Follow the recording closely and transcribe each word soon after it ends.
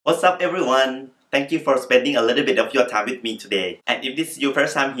What's up everyone? Thank you for spending a little bit of your time with me today. And if this is your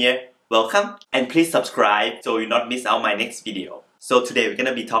first time here, welcome and please subscribe so you not miss out my next video. So today we're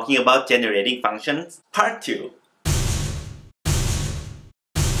gonna be talking about generating functions part 2.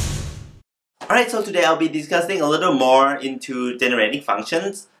 Alright, so today I'll be discussing a little more into generating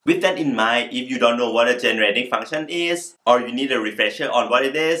functions. With that in mind, if you don't know what a generating function is, or you need a refresher on what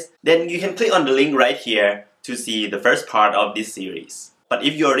it is, then you can click on the link right here to see the first part of this series. But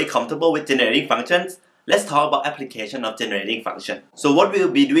if you're already comfortable with generating functions, let's talk about application of generating function. So what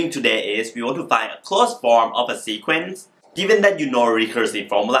we'll be doing today is we want to find a closed form of a sequence, given that you know a recursive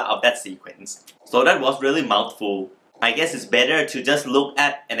formula of that sequence. So that was really mouthful. I guess it's better to just look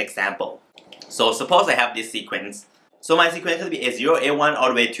at an example. So suppose I have this sequence. So my sequence will be A0, A1 all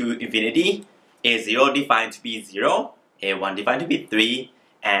the way to infinity. A0 defined to be 0, A1 defined to be 3,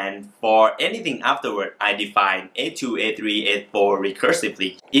 and for anything afterward, I define A2, A3, A4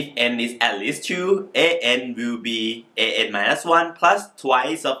 recursively. If n is at least 2, an will be an minus 1 plus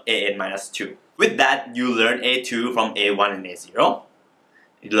twice of an minus 2. With that, you learn A2 from A1 and A0.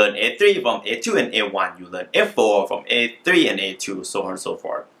 You learn A3 from A2 and A1. You learn A4 from A3 and A2, so on and so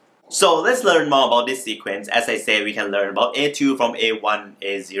forth. So let's learn more about this sequence. As I say, we can learn about A2 from A1,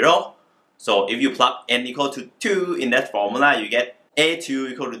 A0. So if you plug n equal to 2 in that formula, you get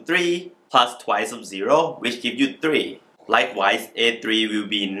A2 equal to 3 plus twice of 0, which gives you 3. Likewise, A3 will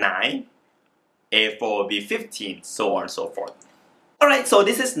be 9, A4 will be 15, so on and so forth. Alright, so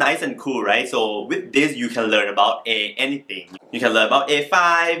this is nice and cool, right? So with this, you can learn about anything. You can learn about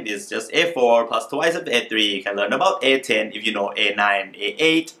A5, it's just A4 plus twice of A3. You can learn about A10 if you know A9 and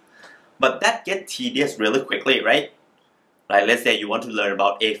A8. But that gets tedious really quickly, right? Like let's say you want to learn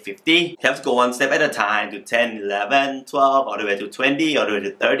about A50, you have to go one step at a time to 10, 11, 12, all the way to 20, all the way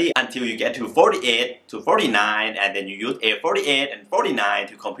to 30, until you get to 48, to 49, and then you use A48 and 49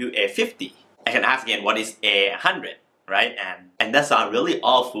 to compute A50. I can ask again, what is A100, right? And that sounds really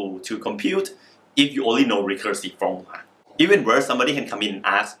awful to compute if you only know recursive formula. Even worse, somebody can come in and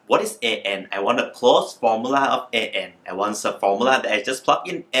ask, what is an? I want a closed formula of an. I want a formula that I just plug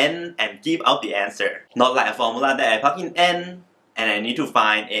in n and give out the answer. Not like a formula that I plug in n and I need to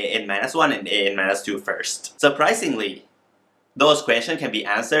find an minus 1 and an minus 2 first. Surprisingly, those questions can be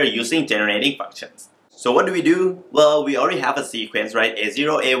answered using generating functions. So what do? Well, we already have a sequence, right?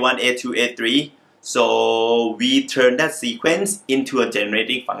 A0, A1, A2, A3. So we turn that sequence into a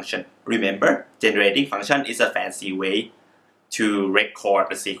generating function. Remember, generating function is a fancy way to record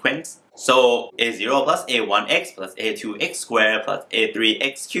the sequence. So A0 plus A1x plus A2x squared plus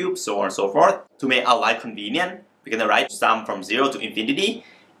A3x cubed, so on and so forth. To make our life convenient, we're gonna write sum from 0 to infinity,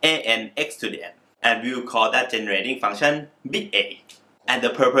 an x to the n. And we will call that generating function big A. And the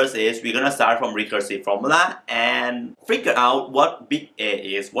purpose is we're gonna start from recursive formula and figure out what big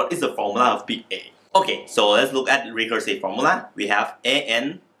A is. What is the formula of big A? Okay, so let's look at the recursive formula. We have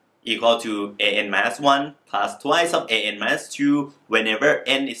an equal to an minus 1 plus twice of an minus 2 whenever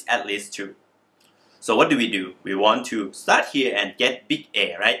n is at least 2. So what do? We want to start here and get big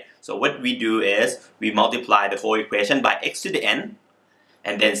A, right? So what we do is we multiply the whole equation by x to the n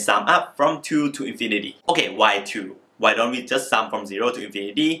and then sum up from 2 to infinity. Okay, why 2? Why don't we just sum from 0 to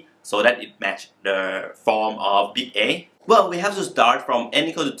infinity so that it matches the form of big A? Well, we have to start from n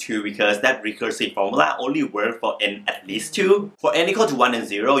equal to 2 because that recursive formula only works for n at least 2. For n equal to 1 and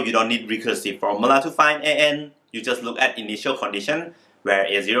 0, you don't need recursive formula to find an. You just look at initial condition where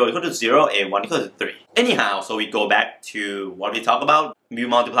a0 equal to 0, a1 equal to 3. Anyhow, so we go back to what we talked about. We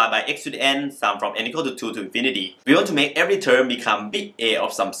multiply by x to the n, sum from n equal to 2 to infinity. We want to make every term become big A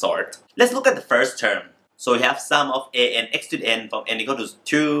of some sort. Let's look at the first term. So we have sum of a and x to the n from n equal to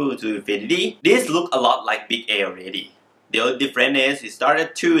 2 to infinity. This looks a lot like big A already. The only difference is we start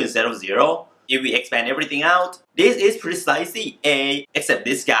at 2 instead of 0. If we expand everything out, this is precisely A, except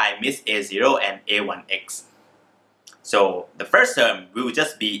this guy missed A0 and A1x. So the first term will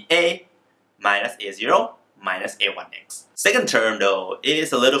just be A minus A0 minus A1x. Second term though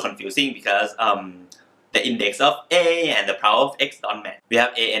is a little confusing because the index of A and the power of x don't match. We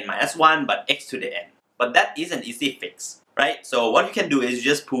have A n minus 1 but x to the n. But that is an easy fix, right? So what you can do is you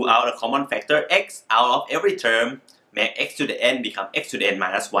just pull out a common factor x out of every term, make x to the n become x to the n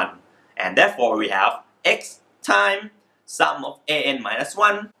minus 1. And therefore we have x times sum of an minus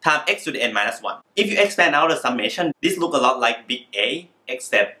 1 times x to the n minus 1. If you expand out the summation, this looks a lot like big A,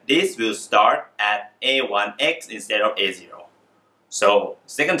 except this will start at a1x instead of a0. So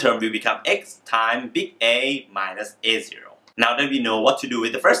second term will become x times big A minus a0. Now that we know what to do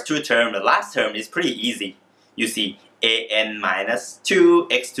with the first two terms, the last term is pretty easy. You see an minus 2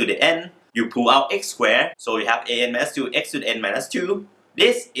 x to the n. You pull out x squared, so you have an minus 2 x to the n minus 2.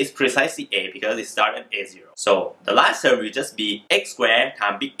 This is precisely A because it started at A0. So the last term will just be x squared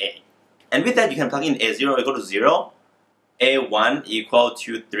times big A. And with that, you can plug in A0 equal to 0, A1 equal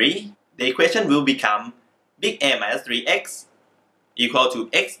to 3. The equation will become big A minus 3x equal to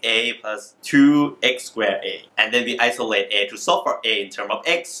xa plus 2x squared A. And then we isolate A to solve for A in terms of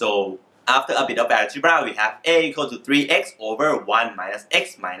x. So after a bit of algebra, we have A equal to 3x over 1 minus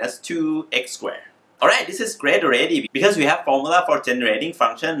x minus 2x squared. Alright, this is great already because we have formula for generating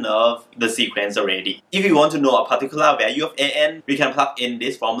function of the sequence already. If you want to know a particular value of an, we can plug in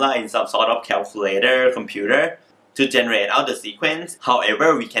this formula in some sort of calculator, computer to generate out the sequence.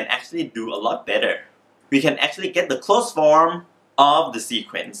 However, we can actually do a lot better. We can actually get the closed form of the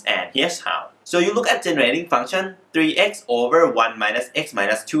sequence, and here's how. So you look at generating function 3x over 1 minus x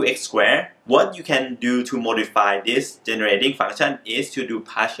minus 2x squared. What you can do to modify this generating function is to do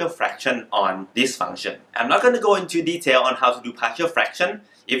partial fraction on this function. I'm not going to go into detail on how to do partial fraction.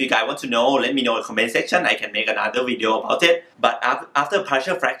 If you guys want to know, let me know in the comment section. I can make another video about it. But after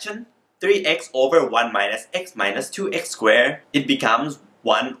partial fraction, 3x over 1 minus x minus 2x squared, it becomes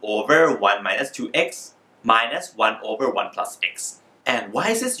 1 over 1 minus 2x minus 1 over 1 plus x. And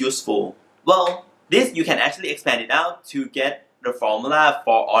why is this useful? Well, this you can actually expand it out to get the formula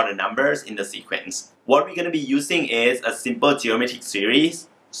for all the numbers in the sequence. What we're going to be using is a simple geometric series.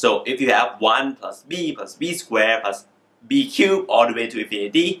 So if you have 1 plus b squared plus b cubed all the way to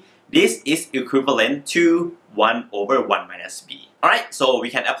infinity, this is equivalent to 1 over 1 minus b. Alright, so we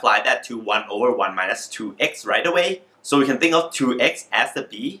can apply that to 1 over 1 minus 2x right away. So we can think of 2x as the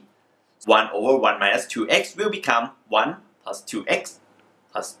b. 1 over 1 minus 2x will become 1 plus 2x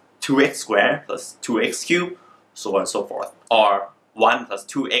plus 2x squared plus 2x cubed, so on and so forth. Or 1 plus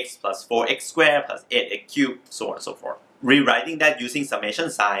 2x plus 4x squared plus 8x cubed, so on and so forth. Rewriting that using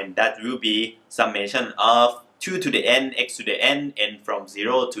summation sign, that will be summation of 2 to the n, x to the n from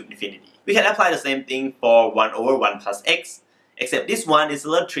 0 to infinity. We can apply the same thing for 1 over 1 plus x, except this one is a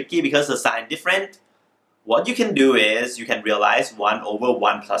little tricky because the sign is different. What you can do is you can realize 1 over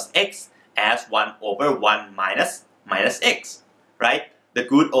 1 plus x as 1 over 1 minus x, right? The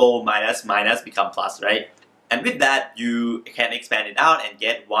good old minus become plus, right? And with that, you can expand it out and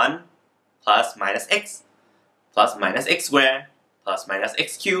get 1 plus minus x squared plus minus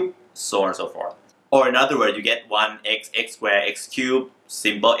x cubed, so on and so forth. Or in other words, you get 1x, x squared, x cubed,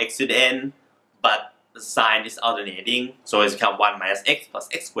 simple x to the n, but the sign is alternating, so it's become 1 minus x plus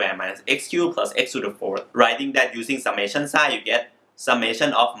x squared minus x cubed plus x to the fourth. Writing that using summation sign, you get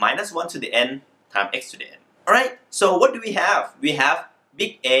summation of minus 1 to the n times x to the n. Alright, so what do we have? We have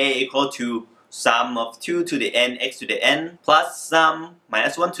big A equal to sum of 2 to the n x to the n plus sum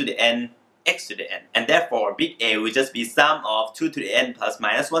minus 1 to the n x to the n. And therefore, big A will just be sum of 2 to the n plus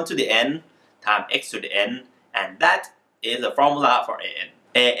minus 1 to the n times x to the n. And that is the formula for an.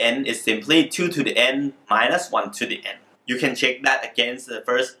 An is simply 2 to the n minus 1 to the n. You can check that against the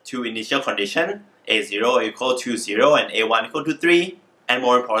first two initial conditions, a0 equal to 0 and a1 equal to 3. And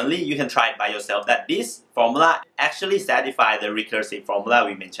more importantly, you can try it by yourself that this formula actually satisfies the recursive formula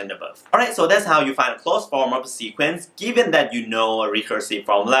we mentioned above. Alright, so that's how you find a closed form of a sequence given that you know a recursive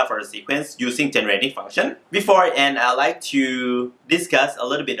formula for a sequence using generating function. Before I end, I'd like to discuss a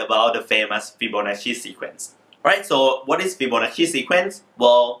little bit about the famous Fibonacci sequence. Alright, so what is Fibonacci sequence?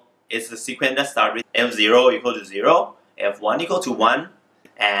 Well, it's a sequence that starts with f0 equal to 0, f1 equal to 1,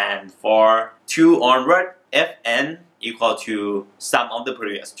 and for 2 onward, fn equal to sum of the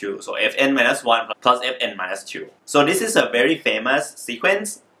previous two. So fn minus 1 plus fn minus 2. So this is a very famous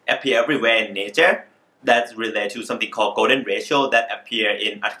sequence, appear everywhere in nature, that's related to something called golden ratio that appear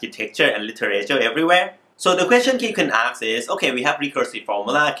in architecture and literature everywhere. So the question you can ask is, okay, we have recursive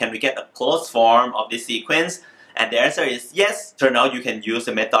formula, can we get a closed form of this sequence? And the answer is yes. Turn out you can use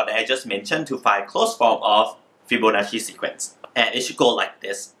the method that I just mentioned to find closed form of Fibonacci sequence. And it should go like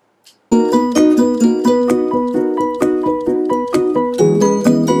this.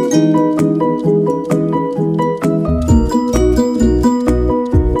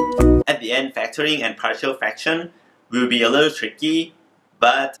 At the end, factoring and partial fraction will be a little tricky,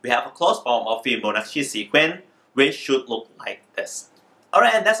 but we have a closed form of Fibonacci sequence which should look like this.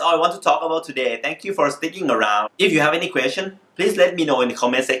 Alright, and that's all I want to talk about today. Thank you for sticking around. If you have any question, please let me know in the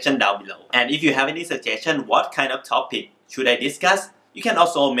comment section down below. And if you have any suggestion what kind of topic should I discuss, you can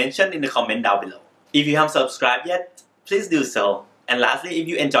also mention in the comment down below. If you haven't subscribed yet, please do so. And lastly, if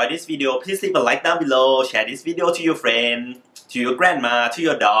you enjoyed this video, please leave a like down below, share this video to your friend, to your grandma, to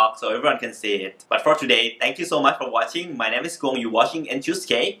your dog, so everyone can see it. But for today, thank you so much for watching. My name is Gong, you're watching and choose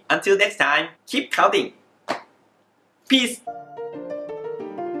K. Until next time, keep counting. Peace!